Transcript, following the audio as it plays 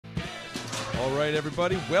All right,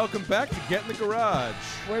 everybody, welcome back to Get in the Garage.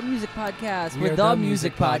 We're a music podcast. We're We're the the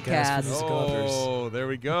music music podcast podcast. for music lovers. Oh, there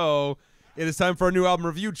we go. It is time for our new album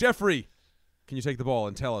review. Jeffrey, can you take the ball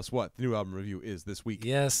and tell us what the new album review is this week?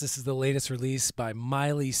 Yes, this is the latest release by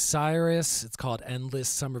Miley Cyrus. It's called Endless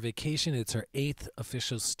Summer Vacation. It's her 8th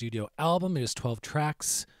official studio album. It is 12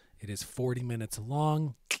 tracks. It is 40 minutes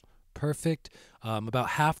long. Perfect. About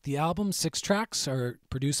half the album, 6 tracks, are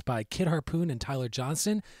produced by Kid Harpoon and Tyler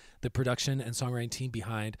Johnson, the production and songwriting team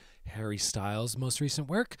behind Harry Styles' most recent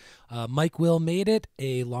work. Mike Will made it,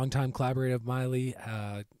 a longtime collaborator of Miley,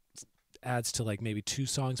 adds to like maybe 2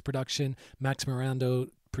 songs production. Max Mirando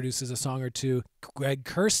produces a song or 2. Greg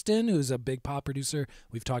Kurstin, who's a big pop producer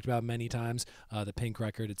we've talked about many times, the Pink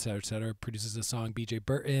record, et cetera, produces a song. BJ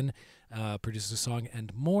Burton produces a song,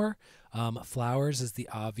 and more. Flowers is the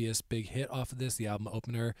obvious big hit off of this, the album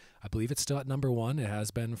opener. I believe it's still at number 1. It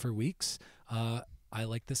has been for weeks. I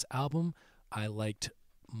like this album. I liked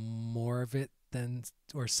more of it than,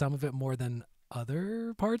 or some of it more than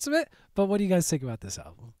other parts of it. But what do you guys think about this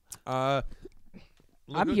album?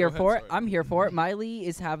 I'm here for it. I'm here for it. Miley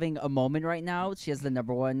is having a moment right now. She has the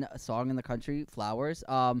number 1 song in the country, Flowers.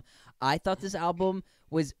 I thought this album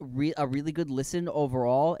was a really good listen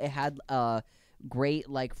overall. It had a great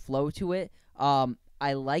like flow to it.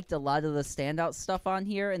 I liked a lot of the standout stuff on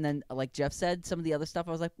here, and then like Jeff said, some of the other stuff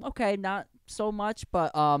I was like, okay, not so much,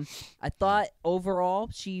 but I thought overall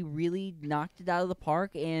she really knocked it out of the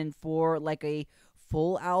park, and for like a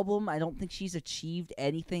full album, I don't think she's achieved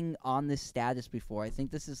anything on this status before. I think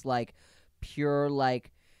this is like pure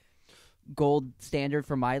like gold standard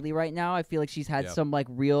for Miley right now. I feel like she's had some like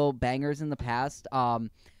real bangers in the past,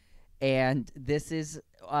 and this is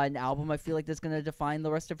an album I feel like that's going to define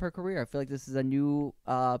the rest of her career. I feel like this is a new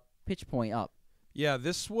pitch point up. Yeah,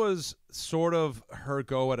 this was sort of her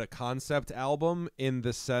go at a concept album in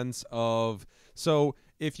the sense of, so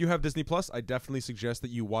if you have Disney Plus, I definitely suggest that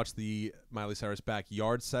you watch the Miley Cyrus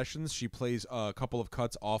Backyard Sessions. She plays a couple of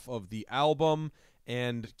cuts off of the album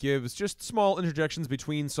and gives just small interjections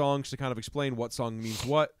between songs to kind of explain what song means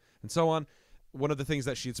what and so on. One of the things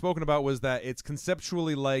that she had spoken about was that it's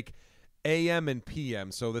conceptually like AM and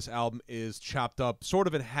PM, so this album is chopped up sort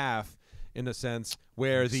of in half in a sense,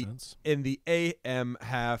 where in the AM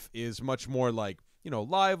half is much more like, you know,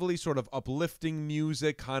 lively, sort of uplifting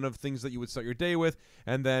music, kind of things that you would start your day with,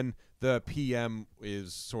 and then the PM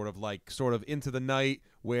is sort of into the night,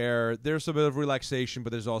 where there's a bit of relaxation,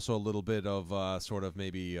 but there's also a little bit of sort of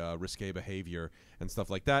maybe risque behavior and stuff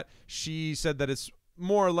like that. She said that it's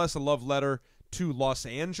more or less a love letter to Los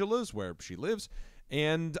Angeles, where she lives.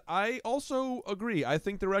 And I also agree. I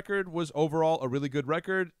think the record was overall a really good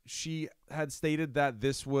record. She had stated that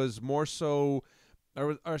this was more so,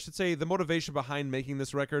 or I should say the motivation behind making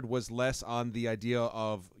this record was less on the idea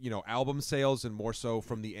of, you know, album sales and more so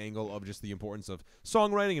from the angle of just the importance of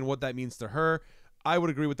songwriting and what that means to her. I would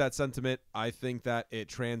agree with that sentiment. I think that it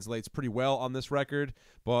translates pretty well on this record.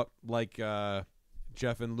 But like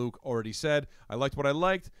Jeff and Luke already said, I liked what I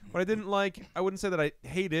liked. What I didn't like, I wouldn't say that I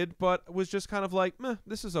hated, but was just kind of like, meh,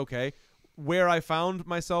 this is okay. Where I found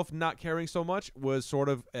myself not caring so much was sort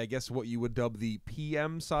of, I guess, what you would dub the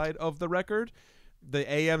PM side of the record. The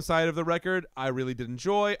AM side of the record, I really did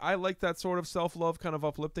enjoy. I liked that sort of self-love, kind of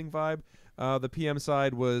uplifting vibe. The PM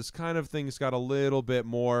side was kind of, things got a little bit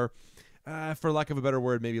more, for lack of a better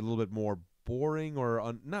word, maybe a little bit more boring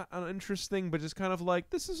or not uninteresting, but just kind of like,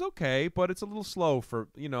 this is okay, but it's a little slow for,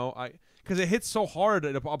 you know, because it hits so hard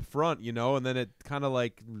up front, you know, and then it kind of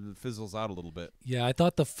like fizzles out a little bit. Yeah, I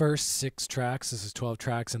thought the first 6 tracks, this is 12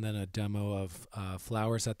 tracks and then a demo of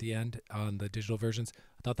Flowers at the end on the digital versions.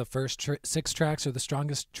 I thought the first 6 tracks are the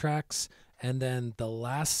strongest tracks, and then the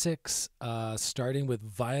last 6, starting with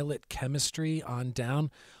Violet Chemistry on down,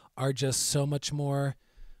 are just so much more,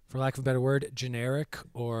 for lack of a better word, generic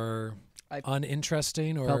or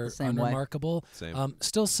uninteresting or unremarkable.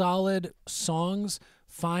 Still solid songs,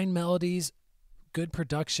 fine melodies, good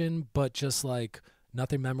production, but just like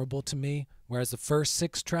nothing memorable to me. Whereas the first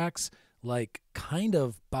 6 tracks, like kind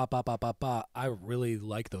of ba ba ba ba ba. I really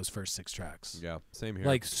like those first 6 tracks. Yeah, same here.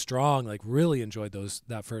 Like strong, like really enjoyed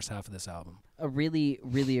that first half of this album. I really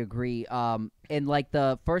agree. And like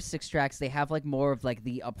the first 6 tracks, they have like more of like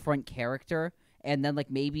the upfront character. And then, like,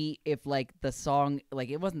 maybe if, like, the song, like,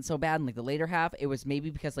 it wasn't so bad in, like, the later half, it was maybe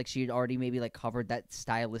because, like, she had already maybe, like, covered that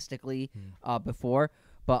stylistically before.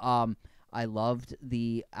 But I loved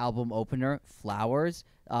the album opener, Flowers,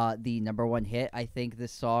 the number 1 hit. I think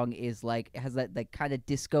this song is, like, it has that, like, kind of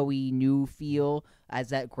disco-y new feel, has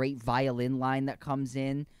that great violin line that comes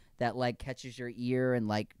in that, like, catches your ear and,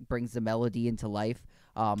 like, brings the melody into life.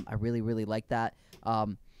 I really like that.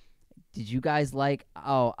 Did you guys like?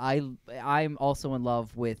 Oh, I'm also in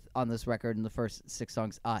love with on this record in the first 6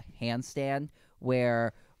 songs, "Handstand,"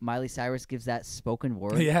 where Miley Cyrus gives that spoken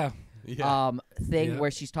word. Yeah. Thing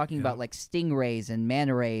where she's talking about like stingrays and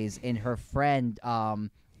manta rays and her friend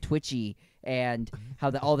Twitchy and how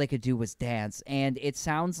all they could do was dance. And it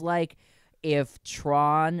sounds like if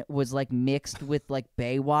Tron was like mixed with like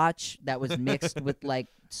Baywatch, that was mixed with like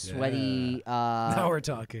sweaty now we're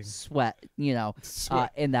talking sweat, you know,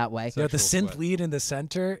 in that way. Yeah, the synth sweat. lead in the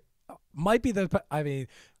center might be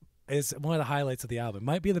is one of the highlights of the album.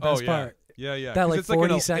 Might be the best part. Yeah. That like it's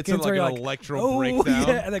 40 like seconds it's like where an you're like, electro breakdown.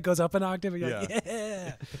 Yeah, and it goes up an octave. And you're like,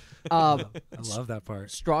 yeah. I love that part.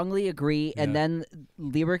 Strongly agree. And then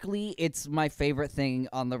lyrically, it's my favorite thing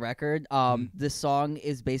on the record. This song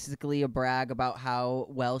is basically a brag about how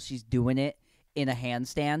well she's doing it in a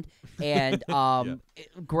handstand. And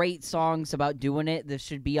great songs about doing it. This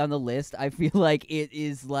should be on the list. I feel like it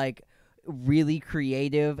is like really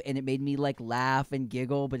creative, and it made me like laugh and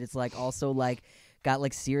giggle, but it's like also like got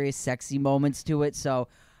like serious sexy moments to it. So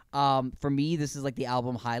for me, this is like the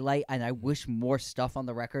album highlight, and I wish more stuff on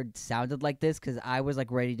the record sounded like this, because I was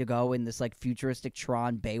like ready to go in this like futuristic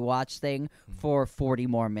Tron Baywatch thing for 40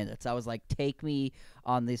 more minutes. I was like, take me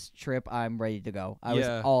on this trip. I'm ready to go. I was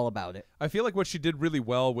all about it. I feel like what she did really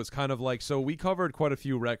well was kind of like, so we covered quite a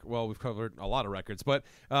few we've covered a lot of records, but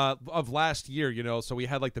of last year, you know, so we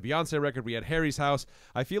had like the Beyonce record, we had Harry's House.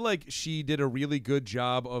 I feel like she did a really good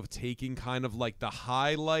job of taking kind of like the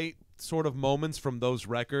highlight sort of moments from those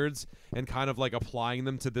records and kind of like applying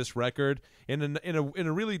them to this record in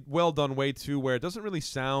a really well done way too, where it doesn't really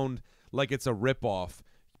sound like it's a ripoff,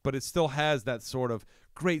 but it still has that sort of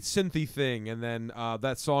great synthy thing. And then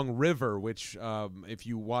that song River, which if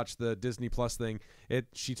you watch the Disney Plus thing,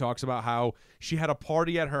 she talks about how she had a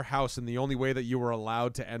party at her house and the only way that you were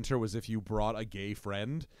allowed to enter was if you brought a gay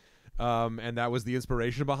friend, and that was the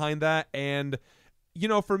inspiration behind that. And you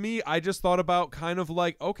know, for me, I just thought about kind of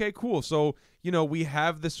like, okay, cool. So, you know, we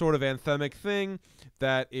have this sort of anthemic thing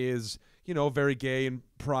that is, you know, very gay and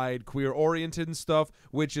pride, queer oriented and stuff,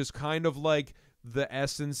 which is kind of like the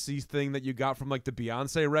essence-y thing that you got from like the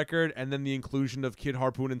Beyonce record, and then the inclusion of Kid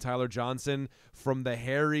Harpoon and Tyler Johnson from the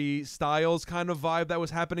Harry Styles kind of vibe that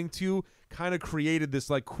was happening too, kind of created this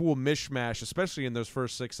like cool mishmash, especially in those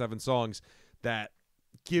first 6-7 songs, that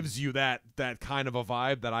gives you that kind of a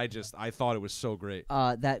vibe that I thought it was so great.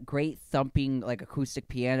 That great thumping like acoustic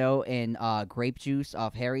piano in Grape Juice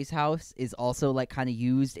off Harry's House is also like kind of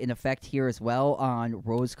used in effect here as well on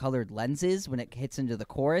Rose-Colored Lenses when it hits into the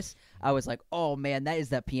chorus. I was like, oh man, that is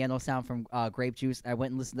that piano sound from Grape Juice. I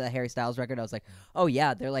went and listened to the Harry Styles record. I was like, oh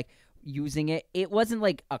yeah, they're like using it. It wasn't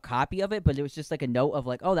like a copy of it, but it was just like a note of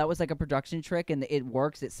like, oh, that was like a production trick, and it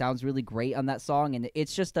works. It sounds really great on that song, and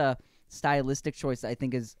it's just a stylistic choice that I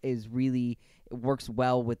think is really, it works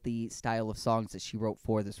well with the style of songs that she wrote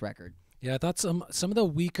for this record. Yeah, I thought some of the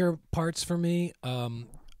weaker parts for me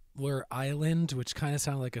were Island, which kind of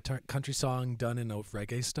sounded like a country song done in a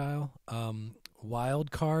reggae style.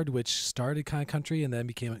 Wild Card, which started kind of country and then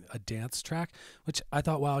became a dance track, which I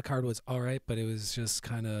thought Wild Card was all right, but it was just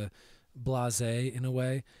kind of blasé in a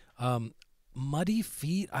way. Muddy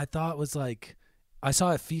Feet, I thought was like, I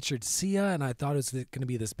saw it featured Sia, and I thought it was going to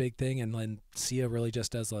be this big thing, and then Sia really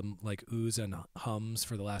just does like oohs and hums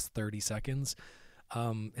for the last 30 seconds.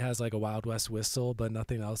 It has like a Wild West whistle, but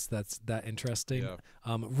nothing else that's that interesting.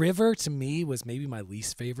 Yeah. River, to me, was maybe my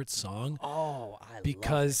least favorite song. Oh,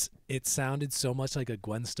 because it sounded so much like a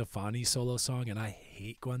Gwen Stefani solo song, and I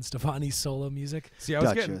hate Gwen Stefani's solo music. See, I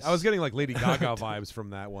was getting like Lady Gaga vibes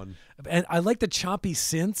from that one. And I like the choppy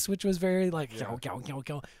synths, which was very like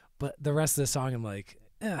yo. But the rest of the song, I'm like,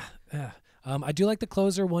 I do like the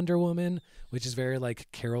closer, Wonder Woman, which is very like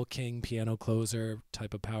Carole King piano closer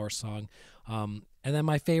type of power song. And then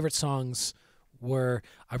my favorite songs were,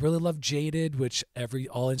 I really loved Jaded, which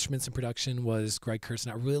all instruments in production was Greg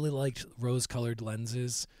Kurstin. I really liked Rose-Colored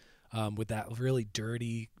Lenses with that really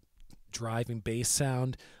dirty driving bass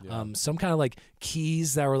sound. Yeah. Some kind of like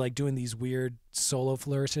keys that were like doing these weird solo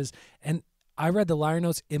flourishes. And I read the liner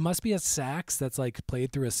notes. It must be a sax that's like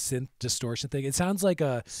played through a synth distortion thing. It sounds like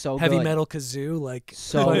a heavy metal kazoo, like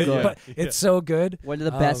good. But it's so good. One of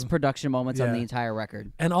the best production moments on the entire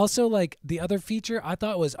record. And also, like the other feature, I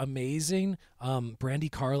thought was amazing. Brandy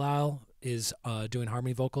Carlisle is doing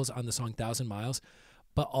harmony vocals on the song "1,000 Miles,"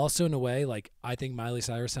 but also in a way, like I think Miley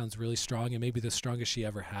Cyrus sounds really strong, and maybe the strongest she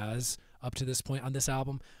ever has up to this point on this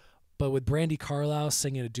album. But with Brandy Carlisle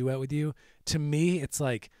singing a duet with you, to me, it's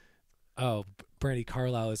like, oh, Brandi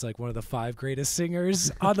Carlile is like one of the 5 greatest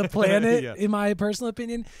singers on the planet, in my personal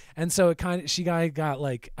opinion. And so she got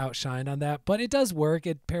like outshined on that, but it does work.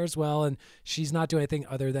 It pairs well, and she's not doing anything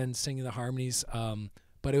other than singing the harmonies.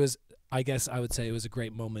 But it was, I guess I would say it was a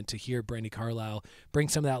great moment to hear Brandi Carlile bring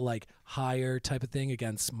some of that like higher type of thing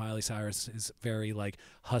against Miley Cyrus, is very like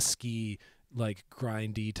husky, like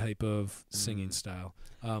grindy type of singing style.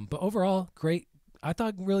 But overall, great. I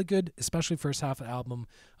thought really good, especially first half of the album.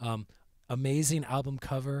 Amazing album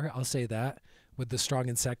cover, I'll say that, with the Strong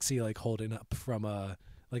and Sexy like holding up from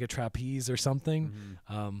like a trapeze or something.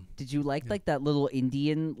 Did you like that little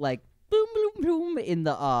Indian like boom boom boom in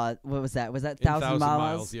the what was that? Was that 1,000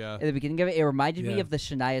 Miles? Yeah. At the beginning of it, it reminded me of the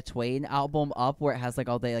Shania Twain album Up, where it has like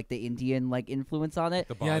all the like the Indian like influence on it.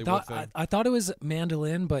 Yeah, I thought it was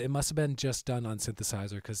mandolin, but it must have been just done on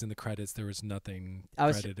synthesizer because in the credits there was nothing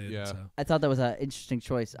credited. Yeah. So. I thought that was an interesting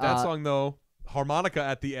choice. That song though, harmonica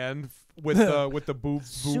at the end with the boob.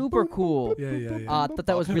 Super cool. Yeah. I thought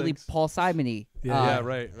that was really Paul Simon-y.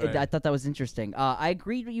 Right. I thought that was interesting. I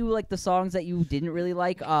agreed with you like the songs that you didn't really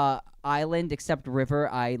like. Island, except River.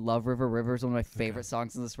 I love River. River is one of my favorite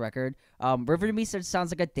songs on this record. River to me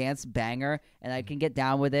sounds like a dance banger, and I can get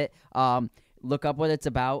down with it. Look up what it's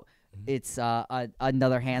about. It's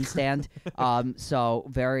another handstand. So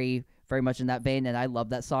very, very much in that vein, and I love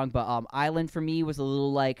that song. But Island for me was a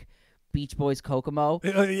little like Beach Boys Kokomo.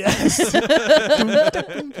 Yes. And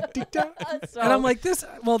I'm like, this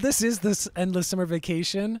is this Endless Summer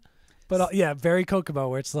Vacation. But very Kokomo,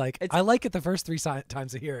 where it's like, I like it the first 3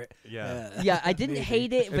 times I hear it. Yeah, I didn't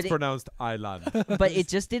hate it. But it's pronounced Island. But it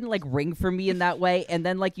just didn't like ring for me in that way. And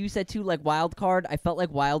then like you said too, like Wild Card, I felt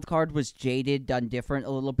like Wild Card was jaded, done different a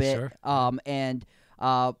little bit. Sure. And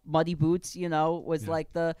Muddy Boots, was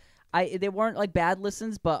like they weren't like bad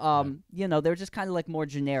listens, but they're just kind of like more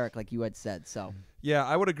generic, like you had said. So yeah,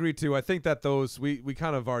 I would agree too. I think that those we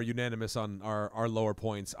kind of are unanimous on our lower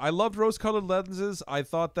points. I loved Rose-Colored Lenses. I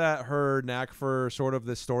thought that her knack for sort of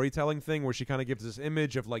this storytelling thing, where she kind of gives this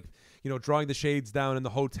image of like, drawing the shades down in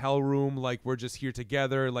the hotel room, like we're just here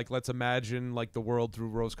together, like let's imagine like the world through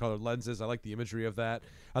rose-colored lenses. I like the imagery of that.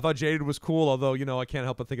 I thought Jaded was cool, although I can't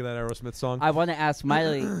help but think of that Aerosmith song. I want to ask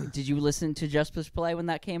Miley, did you listen to Just Push Play when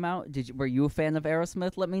that came out? Were you a fan of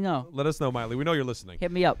Aerosmith? Let me know. Let us know, Miley. We know you're listening.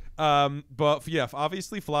 Hit me up. But yeah,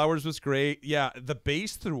 obviously Flowers was great. Yeah, the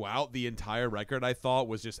bass throughout the entire record I thought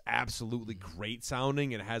was just absolutely great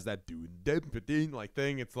sounding. It has that like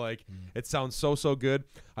thing. It's like it sounds so good.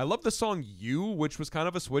 I love the song You, which was kind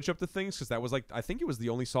of a switch up to things, because that was like, I think it was the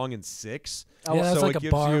only song in 6. Yeah, so it's like it a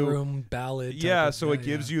gives barroom ballad. It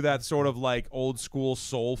gives you that sort of like old school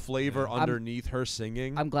soul flavor underneath her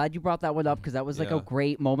singing. I'm glad you brought that one up, because that was like a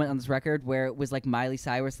great moment on this record where it was like Miley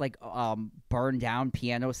Cyrus like burned down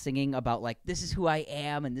piano singing about like, this is who I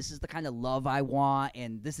am and this is the kind of love I want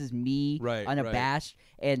and this is me, unabashed.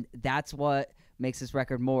 And that's what makes this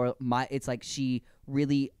record more it's like she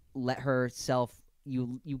really let herself,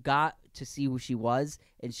 you got to see who she was,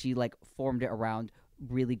 and she like formed it around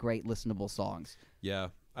really great listenable songs. Yeah,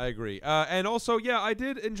 I agree. And also, I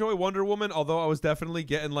did enjoy Wonder Woman, although I was definitely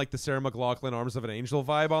getting like the Sarah McLachlan Arms of an Angel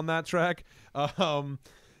vibe on that track. But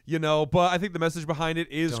I think the message behind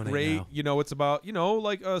it is great. It's about,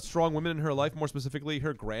 like strong women in her life, more specifically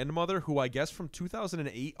her grandmother, who I guess from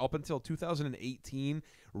 2008 up until 2018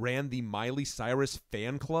 ran the Miley Cyrus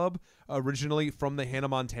fan club, originally from the Hannah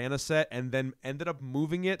Montana set, and then ended up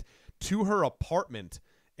moving it to her apartment.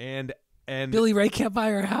 And Billy Ray can't buy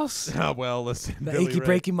her house. Well, listen, the achy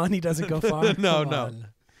breaky money doesn't go far. No.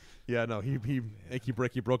 Yeah, no, he achy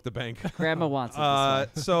breaky broke the bank. Grandma wants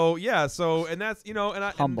it. So and that's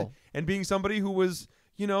humble. And being somebody who was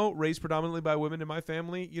raised predominantly by women in my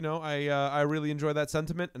family, I really enjoy that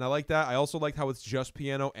sentiment, and I like that. I also like how it's just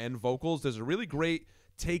piano and vocals. There's a really great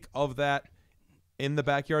take of that in the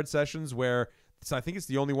Backyard Sessions, where I think it's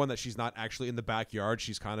the only one that she's not actually in the backyard.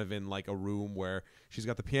 She's kind of in like a room where she's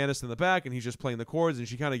got the pianist in the back and he's just playing the chords, and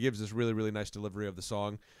she kind of gives this really, really nice delivery of the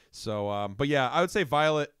song. So, but yeah, I would say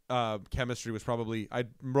Violet Chemistry was probably, I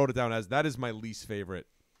wrote it down as, that is my least favorite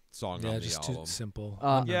song on the album. Just too simple.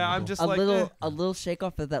 I'm just a like a little shake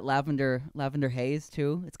off of that lavender haze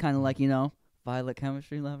too. It's kind of like Violet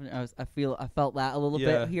Chemistry, lavender. I felt that a little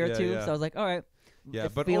bit here too. Yeah. So I was like, all right. Yeah,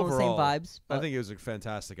 but feel overall, the same vibes. I think it was a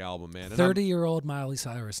fantastic album, man. 30-year-old Miley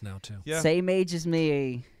Cyrus now too. Yeah. Same age as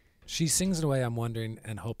me. She sings in a way I'm wondering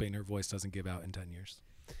and hoping her voice doesn't give out in 10 years.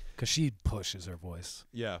 Because she pushes her voice.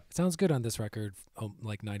 Yeah. It sounds good on this record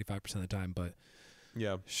like 95% of the time, but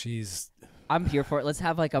yeah, she's... I'm here for it. Let's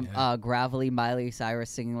have like a gravelly Miley Cyrus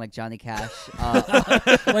singing like Johnny Cash.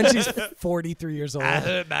 When she's 43 years old. I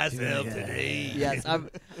hurt myself today. Yes, I'm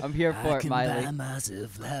here for it, Miley. Buy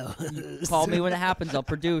myself flowers. Call me when it happens. I'll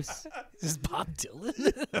produce. This is Bob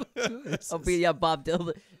Dylan. I'll be Bob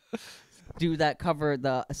Dylan. Do that cover,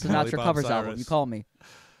 the Sinatra Bob covers Cyrus. album. You call me.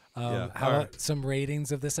 How about some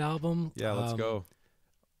ratings of this album? Yeah, let's go.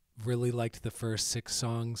 Really liked the first 6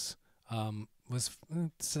 songs.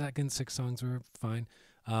 Second 6 songs were fine.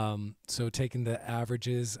 So taking the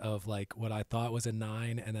averages of like what I thought was a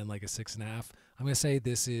 9 and then like a 6.5, I'm gonna say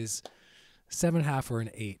this is 7.5 or an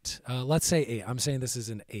 8. Let's say 8. I'm saying this is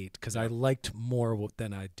an 8 because I liked more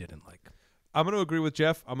than I didn't like. I'm going to agree with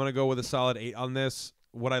Jeff. I'm going to go with a solid 8 on this.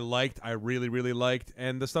 What I liked, I really, really liked.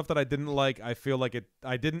 And the stuff that I didn't like, I feel like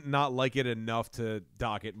I didn't not like it enough to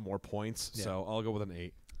dock it more points. Yeah. So I'll go with an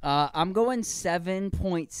 8. I'm going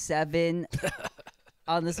 7.7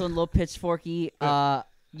 on this one, a little pitchforky.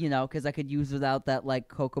 Because I could use without that like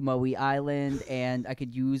Kokomo Island, and I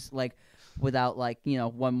could use like without like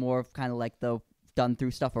one more of kind of like the done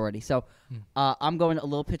through stuff already. So I'm going a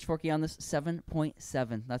little pitchforky on this,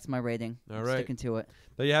 7.7. That's my rating. All right, sticking to it.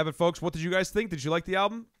 There you have it, folks. What did you guys think? Did you like the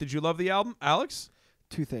album? Did you love the album, Alex?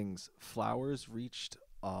 2 things. Flowers reached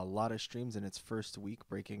a lot of streams in its first week,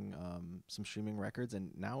 breaking some streaming records,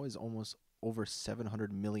 and now is almost over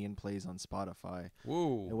 700 million plays on Spotify.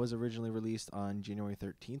 Whoa. It was originally released on January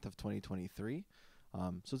 13th of 2023.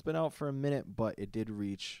 So it's been out for a minute, but it did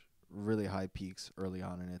reach really high peaks early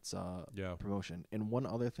on in its promotion. And one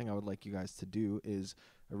other thing I would like you guys to do is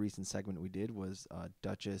a recent segment we did was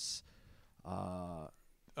Duchess...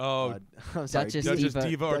 I'm sorry, Duchess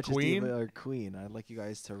Diva or Queen? Diva or Queen. I'd like you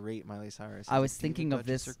guys to rate Miley Cyrus. I was thinking of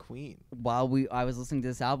this or Queen. While I was listening to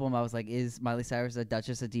this album. I was like, is Miley Cyrus a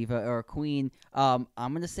Duchess, a Diva, or a Queen? I'm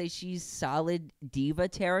gonna say she's solid Diva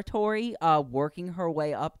territory, working her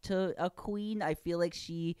way up to a Queen. I feel like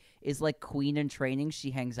she is like Queen in training.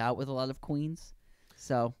 She hangs out with a lot of queens.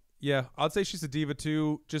 So yeah, I'd say she's a diva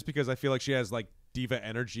too, just because I feel like she has like diva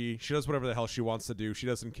energy. She does whatever the hell she wants to do. She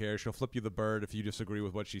doesn't care. She'll flip you the bird if you disagree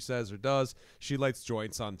with what she says or does. She lights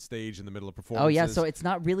joints on stage in the middle of performances. Oh yeah, so it's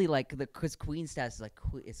not really like because Queen status is like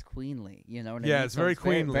it's queenly, you know what I mean? Yeah, it's very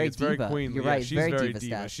queenly. It's very queenly. You're right. She's very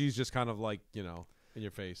diva. She's just kind of like in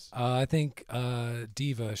your face. I think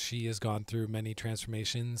Diva, she has gone through many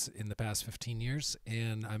transformations in the past 15 years,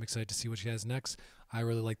 and I'm excited to see what she has next. I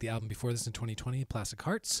really liked the album before this in 2020, Plastic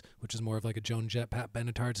Hearts, which is more of like a Joan Jett, Pat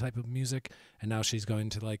Benatar type of music. And now she's going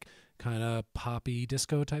to like kind of poppy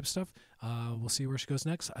disco type stuff. We'll see where she goes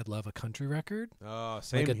next. I'd love a country record.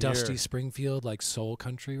 Same like a here. Dusty Springfield, like soul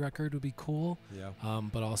country record would be cool. Yeah.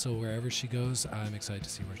 But also wherever she goes, I'm excited to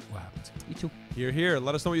see what happens. You too. Here.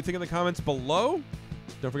 Let us know what you think in the comments below.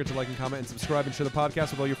 Don't forget to like and comment and subscribe and share the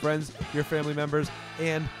podcast with all your friends, your family members,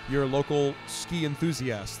 and your local ski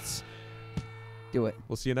enthusiasts. Do it.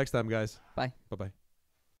 We'll see you next time, guys. Bye. Bye-bye.